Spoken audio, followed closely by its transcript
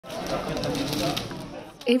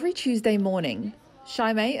Every Tuesday morning,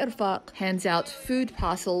 Shaimeh Irfaq hands out food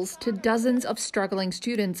parcels to dozens of struggling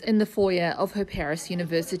students in the foyer of her Paris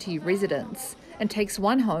University residence and takes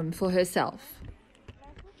one home for herself.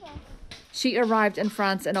 She arrived in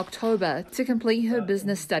France in October to complete her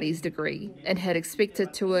business studies degree and had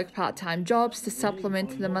expected to work part-time jobs to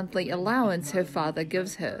supplement the monthly allowance her father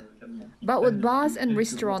gives her. But with bars and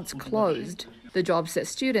restaurants closed, the jobs that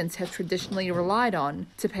students have traditionally relied on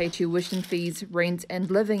to pay tuition fees, rent and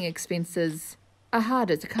living expenses are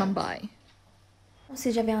harder to come by.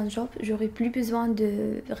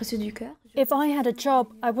 If I had a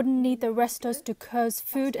job, I wouldn't need the Restos du Cœur's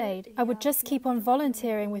food aid. I would just keep on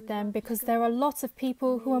volunteering with them because there are lots of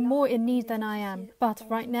people who are more in need than I am. But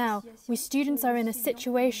right now, we students are in a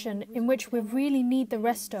situation in which we really need the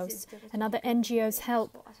Restos and other NGOs'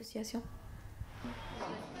 help.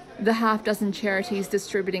 The half-dozen charities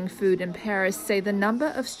distributing food in Paris say the number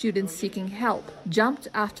of students seeking help jumped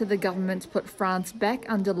after the government put France back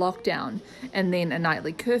under lockdown and then a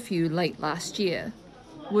nightly curfew late last year.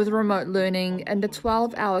 With remote learning and a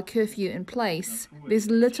 12-hour curfew in place,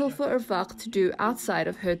 there's little for Irfaq to do outside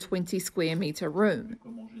of her 20-square-metre room,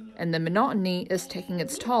 and the monotony is taking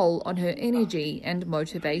its toll on her energy and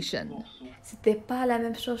motivation.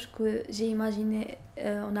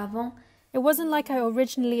 It wasn't like I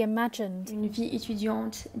originally imagined.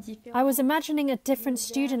 I was imagining a different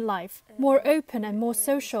student life, more open and more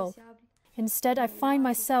social. Instead, I find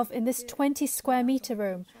myself in this 20-square-metre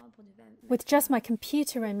room, with just my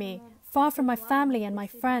computer and me, far from my family and my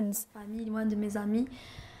friends.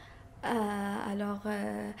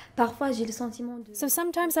 So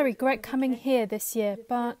sometimes I regret coming here this year,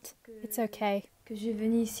 but it's okay.